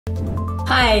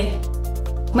Hi,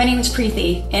 my name is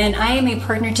Preethi, and I am a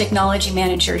Partner Technology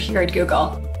Manager here at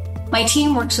Google. My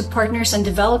team works with partners and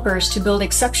developers to build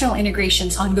exceptional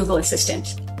integrations on Google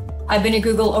Assistant. I've been at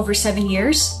Google over 7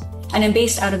 years, and I'm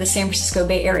based out of the San Francisco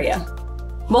Bay Area.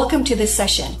 Welcome to this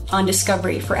session on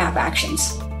Discovery for App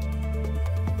Actions.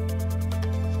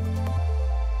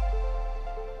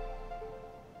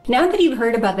 Now that you've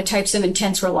heard about the types of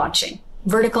intents we're launching,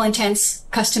 vertical intents,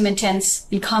 custom intents,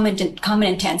 and common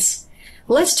intents,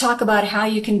 let's talk about how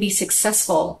you can be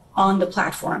successful on the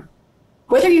platform.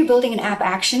 Whether you're building an app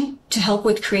action to help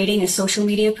with creating a social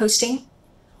media posting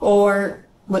or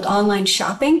with online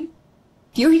shopping,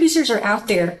 your users are out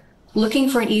there looking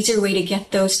for an easier way to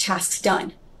get those tasks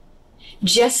done.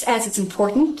 Just as it's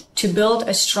important to build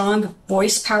a strong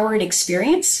voice-powered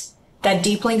experience that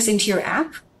deep links into your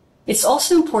app, it's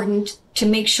also important to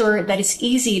make sure that it's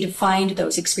easy to find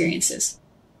those experiences.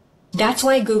 That's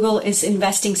why Google is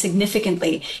investing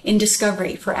significantly in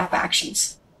discovery for app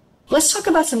actions. Let's talk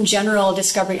about some general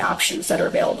discovery options that are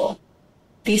available.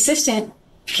 The assistant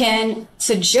can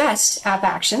suggest app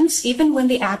actions even when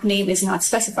the app name is not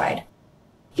specified.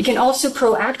 You can also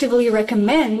proactively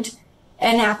recommend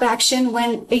an app action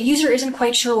when a user isn't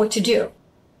quite sure what to do.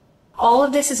 All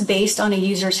of this is based on a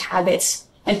user's habits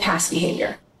and past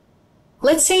behavior.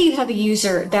 Let's say you have a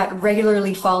user that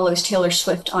regularly follows Taylor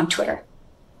Swift on Twitter.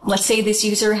 Let's say this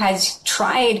user has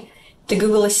tried the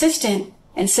Google Assistant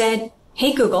and said,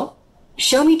 "Hey Google,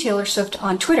 show me Taylor Swift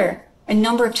on Twitter," a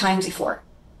number of times before.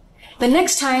 The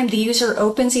next time the user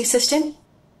opens the assistant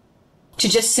to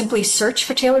just simply search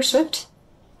for Taylor Swift,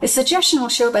 the suggestion will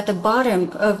show up at the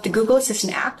bottom of the Google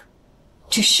Assistant app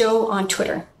to show on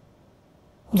Twitter.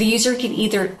 The user can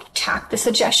either tap the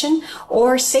suggestion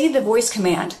or say the voice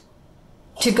command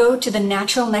to go to the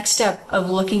natural next step of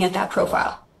looking at that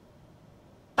profile.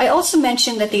 I also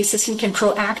mentioned that the assistant can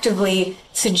proactively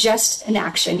suggest an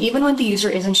action even when the user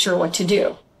isn't sure what to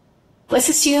do. Let's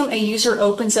assume a user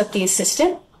opens up the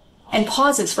assistant and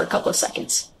pauses for a couple of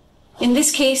seconds. In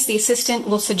this case, the assistant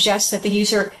will suggest that the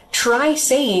user try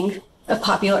saying a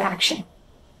popular action.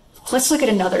 Let's look at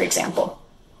another example.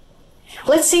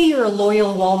 Let's say you're a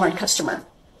loyal Walmart customer.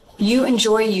 You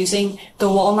enjoy using the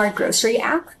Walmart grocery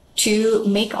app to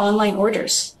make online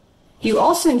orders. You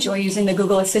also enjoy using the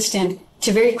Google Assistant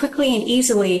to very quickly and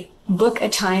easily book a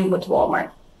time with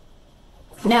Walmart.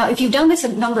 Now, if you've done this a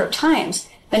number of times,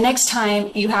 the next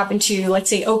time you happen to, let's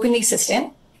say, open the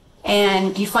assistant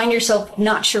and you find yourself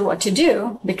not sure what to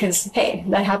do, because, hey,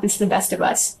 that happens to the best of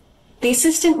us, the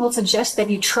assistant will suggest that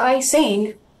you try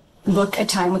saying, "Book a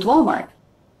time with Walmart,"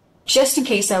 just in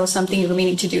case that was something you were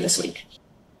meaning to do this week.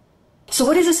 So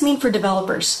what does this mean for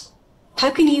developers?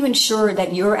 How can you ensure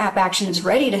that your app action is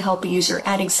ready to help a user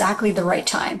at exactly the right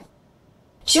time?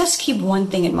 Just keep one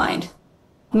thing in mind.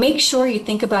 Make sure you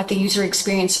think about the user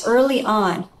experience early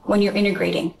on when you're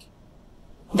integrating.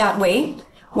 That way,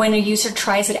 when a user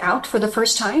tries it out for the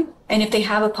first time, and if they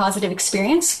have a positive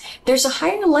experience, there's a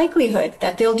higher likelihood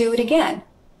that they'll do it again.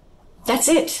 That's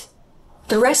it.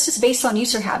 The rest is based on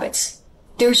user habits.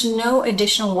 There's no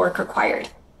additional work required.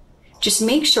 Just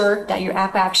make sure that your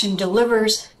app action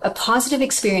delivers a positive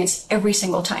experience every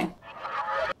single time.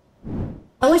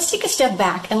 Now let's take a step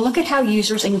back and look at how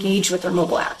users engage with their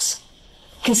mobile apps.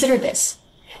 Consider this.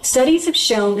 Studies have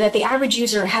shown that the average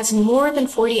user has more than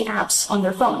 40 apps on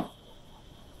their phone.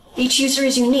 Each user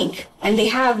is unique, and they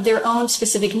have their own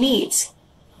specific needs,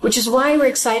 which is why we're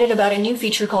excited about a new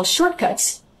feature called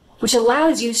Shortcuts, which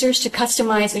allows users to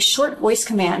customize a short voice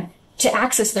command to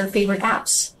access their favorite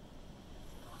apps.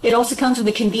 It also comes with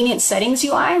a convenient settings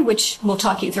UI, which we'll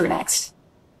talk you through next.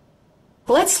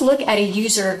 Let's look at a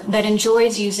user that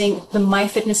enjoys using the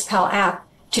MyFitnessPal app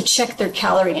to check their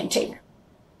calorie intake.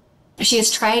 She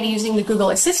has tried using the Google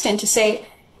Assistant to say,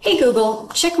 "Hey Google,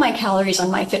 check my calories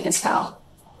on MyFitnessPal."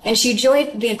 And she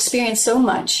enjoyed the experience so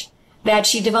much that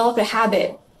she developed a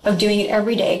habit of doing it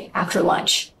every day after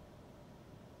lunch.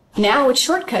 Now with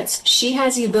Shortcuts, she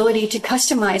has the ability to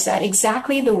customize that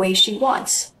exactly the way she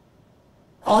wants.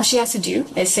 All she has to do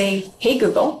is say, "Hey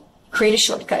Google, create a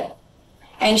shortcut."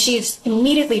 And she's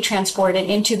immediately transported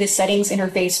into the settings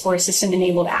interface for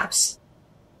assistant-enabled apps.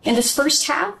 In this first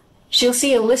tab, she'll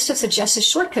see a list of suggested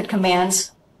shortcut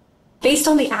commands based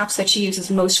on the apps that she uses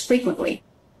most frequently.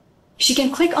 She can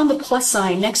click on the plus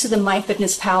sign next to the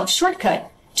MyFitnessPal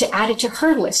shortcut to add it to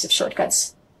her list of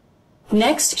shortcuts.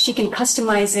 Next, she can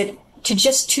customize it to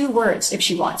just 2 words if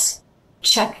she wants.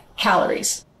 Check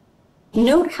calories.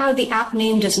 Note how the app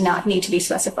name does not need to be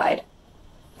specified.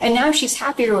 And now she's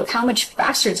happier with how much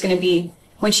faster it's going to be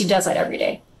when she does that every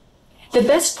day. The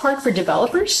best part for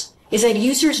developers is that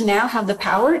users now have the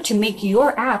power to make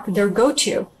your app their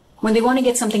go-to when they want to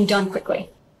get something done quickly.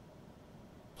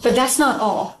 But that's not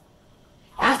all.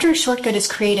 After a shortcut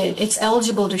is created, it's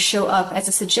eligible to show up as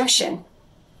a suggestion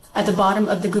at the bottom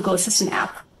of the Google Assistant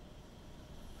app.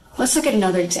 Let's look at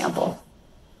another example.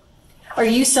 Are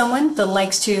you someone that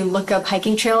likes to look up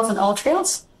hiking trails on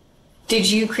AllTrails? Did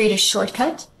you create a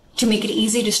shortcut to make it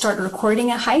easy to start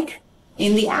recording a hike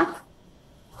in the app?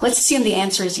 Let's assume the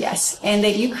answer is yes, and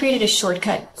that you created a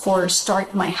shortcut for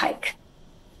Start My Hike.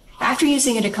 After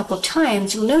using it a couple of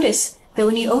times, you'll notice that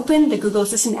when you open the Google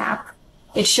Assistant app,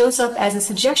 it shows up as a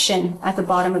suggestion at the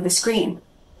bottom of the screen.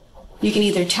 You can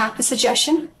either tap the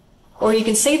suggestion, or you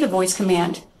can say the voice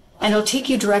command, and it'll take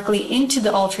you directly into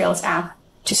the AllTrails app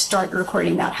to start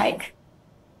recording that hike.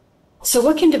 So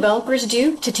what can developers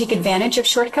do to take advantage of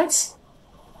shortcuts?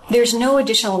 There's no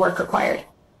additional work required.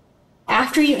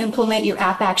 After you implement your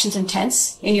app actions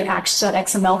intents in your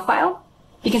actions.xml file,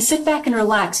 you can sit back and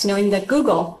relax knowing that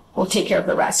Google will take care of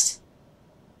the rest.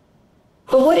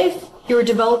 But what if you're a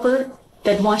developer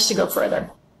that wants to go further?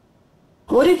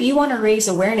 What if you want to raise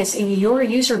awareness in your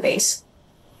user base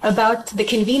about the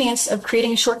convenience of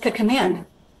creating a shortcut command?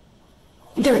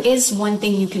 There is one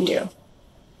thing you can do.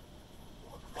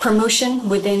 Promotion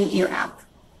within your app.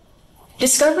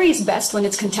 Discovery is best when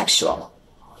it's contextual.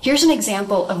 Here's an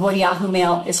example of what Yahoo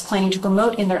Mail is planning to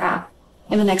promote in their app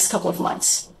in the next couple of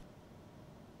months.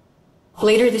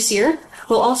 Later this year,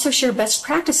 we'll also share best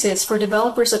practices for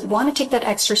developers that want to take that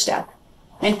extra step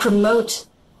and promote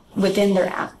within their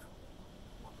app.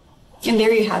 And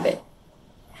there you have it.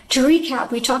 To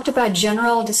recap, we talked about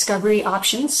general discovery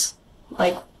options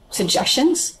like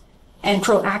suggestions and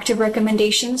proactive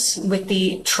recommendations with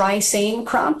the try saying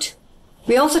prompt.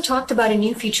 We also talked about a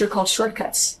new feature called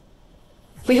shortcuts.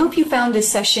 We hope you found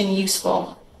this session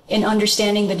useful in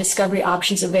understanding the discovery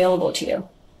options available to you.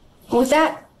 With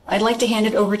that, I'd like to hand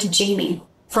it over to Jamie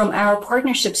from our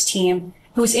partnerships team,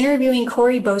 who is interviewing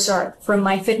Corey Bozarth from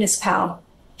MyFitnessPal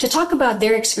to talk about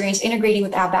their experience integrating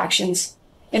with app actions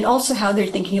and also how they're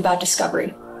thinking about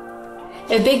discovery.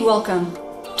 A big welcome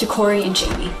to Corey and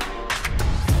Jamie.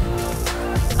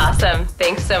 Awesome.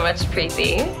 Thanks so much,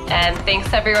 Preethi. And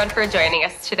thanks everyone for joining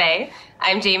us today.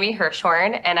 I'm Jamie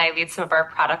Hirschhorn, and I lead some of our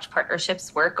product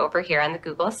partnerships work over here on the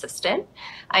Google Assistant.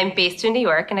 I'm based in New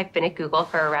York, and I've been at Google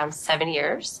for around 7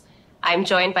 years. I'm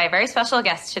joined by a very special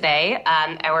guest today,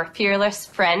 our fearless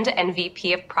friend and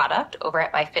VP of product over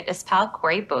at MyFitnessPal,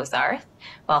 Corey Bozarth.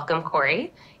 Welcome,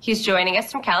 Corey. He's joining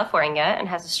us from California and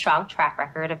has a strong track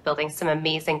record of building some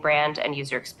amazing brand and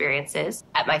user experiences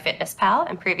at MyFitnessPal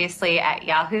and previously at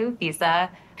Yahoo, Visa,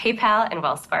 PayPal, and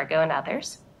Wells Fargo, and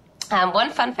others.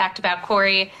 One fun fact about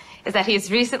Corey is that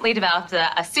he's recently developed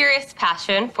a serious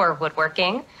passion for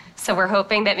woodworking. So we're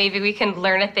hoping that maybe we can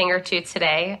learn a thing or two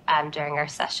today during our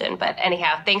session. But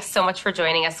anyhow, thanks so much for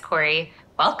joining us, Corey.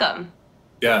 Welcome.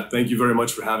 Yeah, thank you very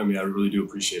much for having me. I really do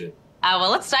appreciate it.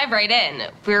 Well, let's dive right in.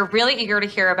 We're really eager to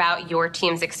hear about your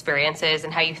team's experiences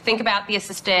and how you think about the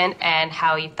Assistant and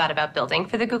how you thought about building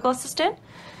for the Google Assistant.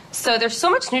 So there's so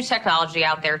much new technology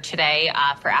out there today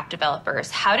for app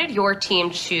developers. How did your team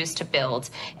choose to build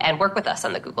and work with us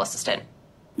on the Google Assistant?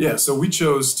 Yeah, so we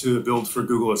chose to build for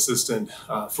Google Assistant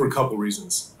for a couple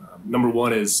reasons. Number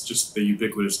one is just the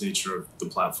ubiquitous nature of the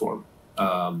platform.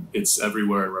 It's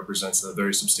everywhere and represents a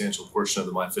very substantial portion of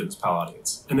the MyFitnessPal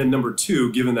audience. And then number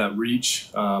two, given that reach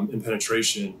and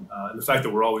penetration, and the fact that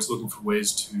we're always looking for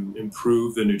ways to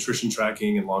improve the nutrition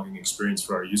tracking and logging experience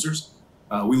for our users,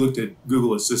 we looked at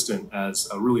Google Assistant as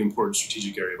a really important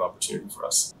strategic area of opportunity for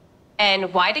us.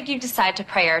 And why did you decide to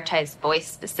prioritize voice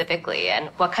specifically? And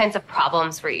what kinds of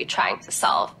problems were you trying to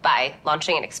solve by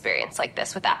launching an experience like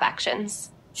this with App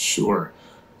Actions? Sure.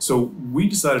 So we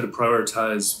decided to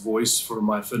prioritize voice for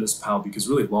MyFitnessPal because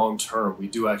really long term, we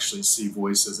do actually see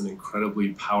voice as an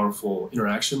incredibly powerful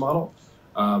interaction model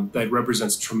that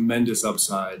represents tremendous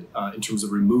upside in terms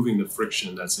of removing the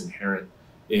friction that's inherent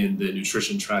in the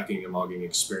nutrition tracking and logging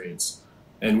experience.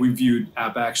 And we viewed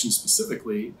App Actions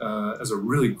specifically as a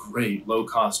really great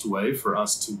low-cost way for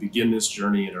us to begin this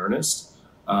journey in earnest,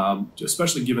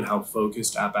 especially given how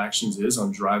focused App Actions is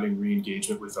on driving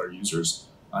re-engagement with our users,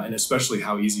 and especially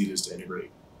how easy it is to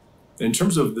integrate. In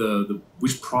terms of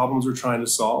which problems we're trying to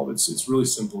solve, it's really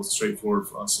simple, it's straightforward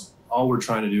for us. All we're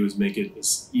trying to do is make it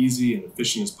as easy and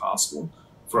efficient as possible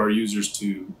for our users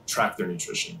to track their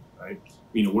nutrition, right?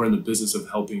 We're in the business of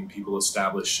helping people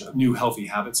establish new healthy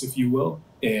habits, if you will.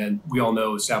 And we all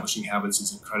know establishing habits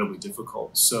is incredibly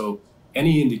difficult. So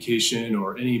any indication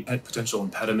or any potential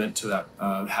impediment to that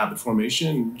habit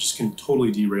formation just can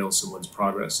totally derail someone's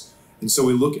progress. And so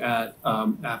we look at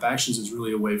app actions as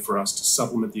really a way for us to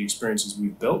supplement the experiences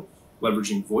we've built,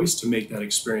 leveraging voice to make that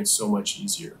experience so much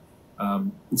easier.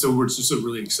 And so it's just a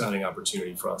really exciting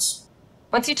opportunity for us.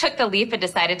 Once you took the leap and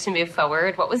decided to move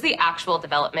forward, what was the actual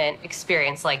development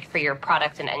experience like for your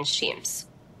product and eng teams?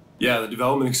 Yeah, the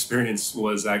development experience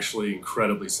was actually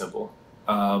incredibly simple.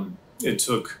 It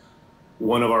took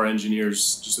one of our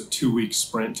engineers just a 2-week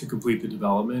sprint to complete the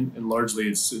development, and largely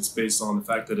it's based on the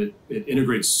fact that it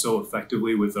integrates so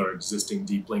effectively with our existing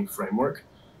deep link framework.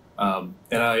 And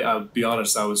I'll be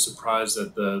honest, I was surprised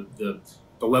at the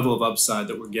level of upside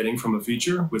that we're getting from a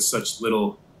feature with such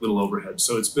little overhead.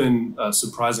 So it's been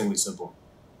surprisingly simple.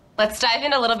 Let's dive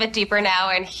in a little bit deeper now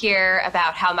and hear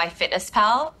about how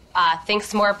MyFitnessPal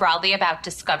thinks more broadly about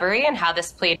discovery and how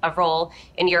this played a role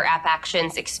in your app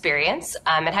actions experience,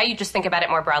 and how you just think about it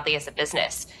more broadly as a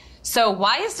business. So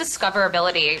why is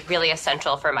discoverability really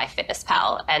essential for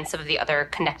MyFitnessPal and some of the other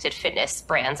connected fitness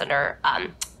brands under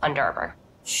Under Armour?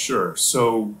 Sure.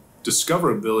 So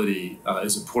discoverability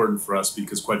is important for us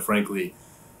because, quite frankly,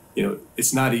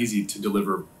 it's not easy to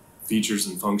deliver features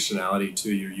and functionality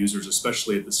to your users,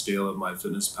 especially at the scale of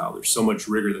MyFitnessPal. There's so much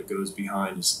rigor that goes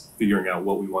behind just figuring out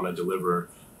what we want to deliver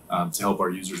to help our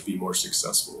users be more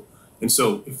successful. And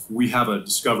so if we have a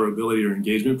discoverability or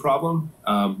engagement problem,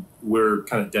 we're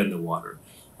kind of dead in the water.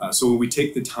 So when we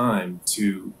take the time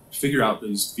to figure out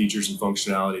these features and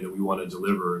functionality that we want to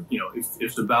deliver,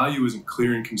 if the value isn't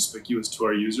clear and conspicuous to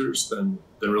our users, then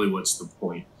really what's the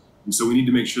point? And so we need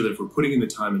to make sure that if we're putting in the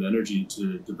time and energy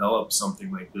to develop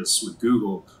something like this with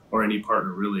Google or any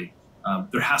partner really,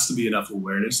 there has to be enough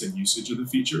awareness and usage of the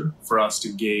feature for us to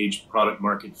gauge product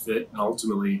market fit and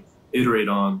ultimately iterate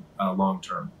on long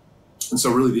term. And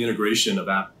so really the integration of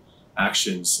app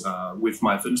actions with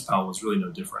MyFitnessPal was really no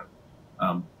different.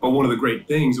 But one of the great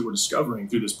things that we're discovering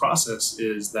through this process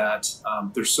is that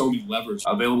there's so many levers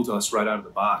available to us right out of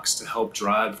the box to help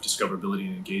drive discoverability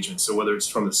and engagement. So whether it's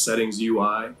from the settings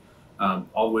UI,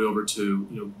 all the way over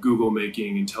to Google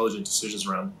making intelligent decisions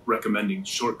around recommending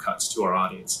shortcuts to our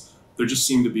audience, there just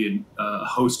seemed to be a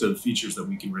host of features that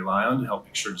we can rely on to help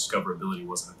make sure discoverability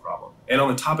wasn't a problem. And on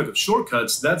the topic of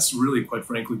shortcuts, that's really, quite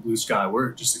frankly, blue sky.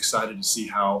 We're just excited to see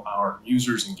how our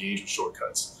users engage with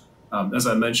shortcuts. As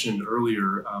I mentioned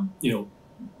earlier,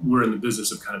 we're in the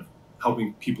business of kind of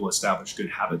helping people establish good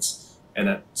habits, and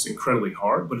that's incredibly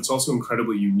hard, but it's also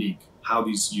incredibly unique. How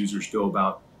these users go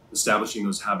about establishing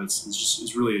those habits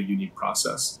is really a unique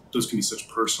process. Those can be such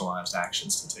personalized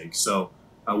actions to take. So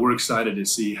we're excited to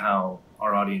see how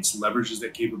our audience leverages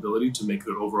that capability to make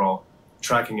their overall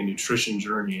tracking and nutrition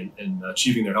journey and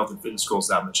achieving their health and fitness goals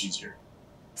that much easier.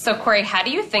 So Corey, how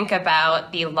do you think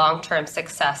about the long-term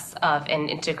success of an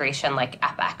integration like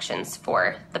app actions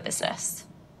for the business?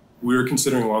 We're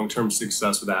considering long-term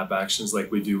success with app actions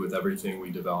like we do with everything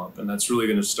we develop. And that's really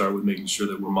going to start with making sure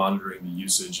that we're monitoring the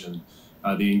usage and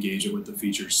the engagement with the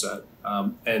feature set.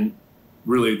 And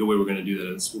really the way we're going to do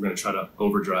that is we're going to try to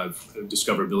overdrive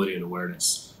discoverability and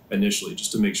awareness initially,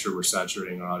 just to make sure we're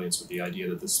saturating our audience with the idea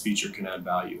that this feature can add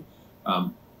value.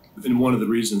 And one of the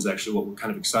reasons, actually, what we're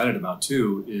kind of excited about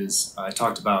too is I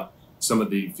talked about some of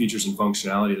the features and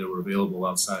functionality that were available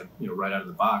outside, right out of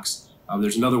the box.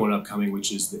 There's another one upcoming,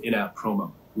 which is the in-app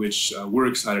promo, which we're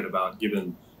excited about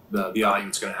given the value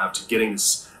it's going to have to getting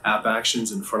this app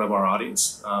actions in front of our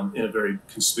audience in a very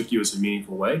conspicuous and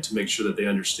meaningful way to make sure that they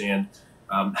understand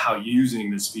how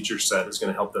using this feature set is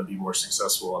going to help them be more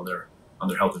successful on their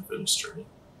health and fitness journey.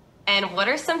 And what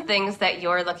are some things that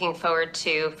you're looking forward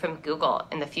to from Google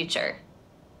in the future?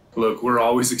 Look, we're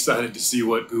always excited to see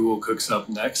what Google cooks up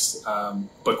next.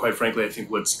 But quite frankly, I think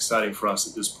what's exciting for us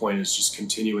at this point is just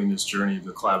continuing this journey of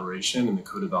the collaboration and the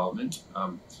co-development.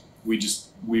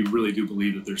 We really do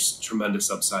believe that there's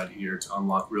tremendous upside here to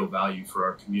unlock real value for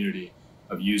our community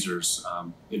of users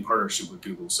in partnership with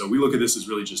Google. So we look at this as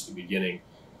really just the beginning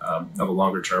of a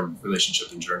longer term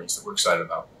relationship and journeys that we're excited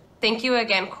about. Thank you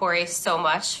again, Corey, so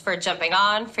much for jumping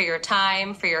on, for your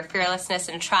time, for your fearlessness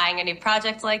in trying a new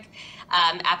project like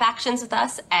App Actions with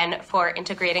us, and for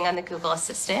integrating on the Google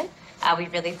Assistant. We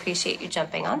really appreciate you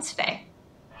jumping on today.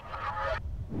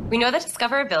 We know that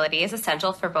discoverability is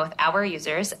essential for both our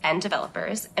users and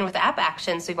developers, and with App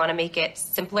Actions, we want to make it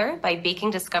simpler by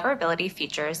baking discoverability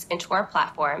features into our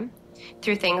platform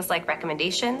through things like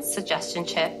recommendations, suggestion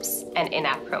chips, and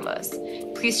in-app promos.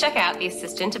 Please check out the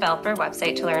Assistant Developer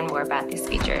website to learn more about these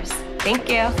features. Thank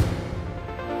you.